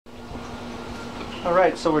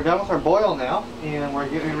Alright, so we're done with our boil now, and we're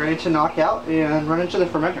getting ready to knock out and run into the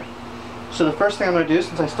fermenter. So the first thing I'm going to do,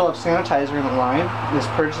 since I still have sanitizer in the line, is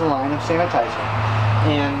purge the line of sanitizer.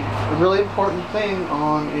 And a really important thing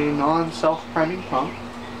on a non-self-priming pump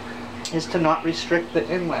is to not restrict the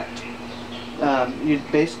inlet. You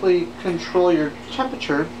basically control your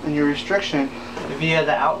temperature and your restriction via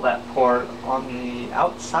the outlet port on the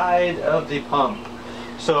outside of the pump.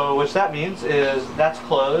 So what that means is that's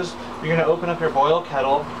closed. You're going to open up your boil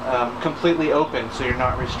kettle completely open, so you're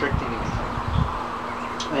not restricting anything.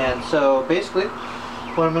 And so basically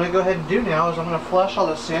what I'm going to go ahead and do now is I'm going to flush all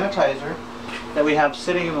the sanitizer that we have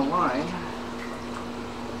sitting in the line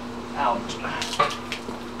out.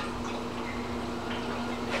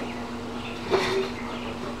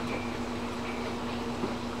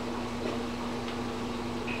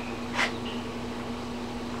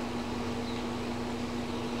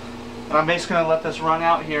 And I'm basically going to let this run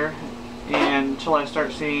out here until I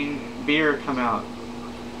start seeing beer come out.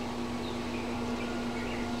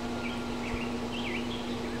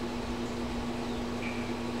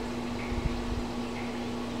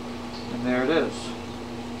 And there it is.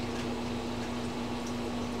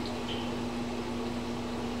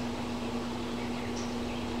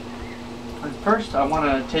 And first I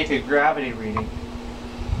want to take a gravity reading.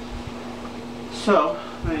 So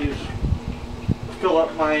I'm going to fill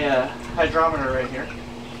up my hydrometer right here.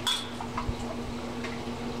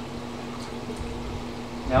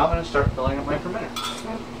 Now I'm going to start filling up my fermenter.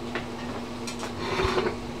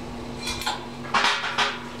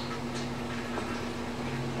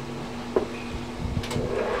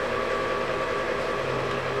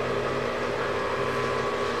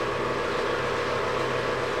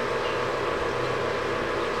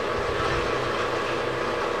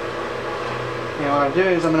 And what I'm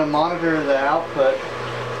doing is I'm going to monitor the output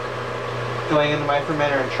going into my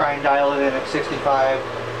fermenter and try and dial it in at 65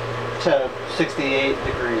 to 68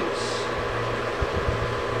 degrees.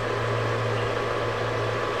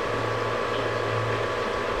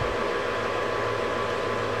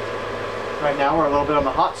 Right now we're a little bit on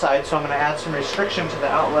the hot side, so I'm going to add some restriction to the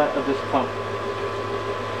outlet of this pump.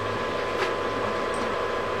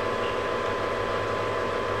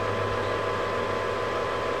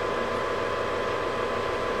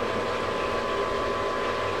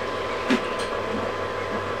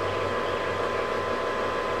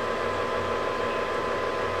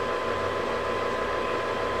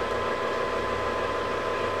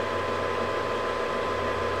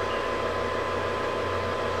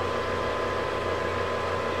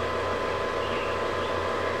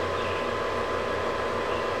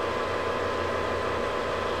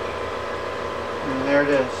 And there it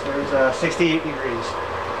is. There's 68 degrees.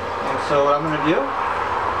 And so what I'm going to do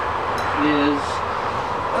is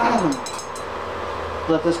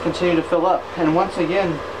let this continue to fill up. And once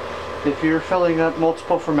again, if you're filling up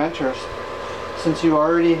multiple fermenters, since you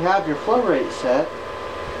already have your flow rate set,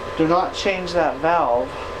 do not change that valve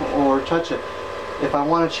or touch it. If I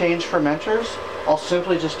want to change fermenters, I'll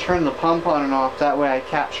simply just turn the pump on and off. That way I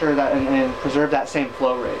capture that and preserve that same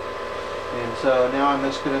flow rate. And so now I'm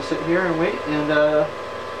just going to sit here and wait and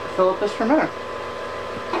fill up this fermenter.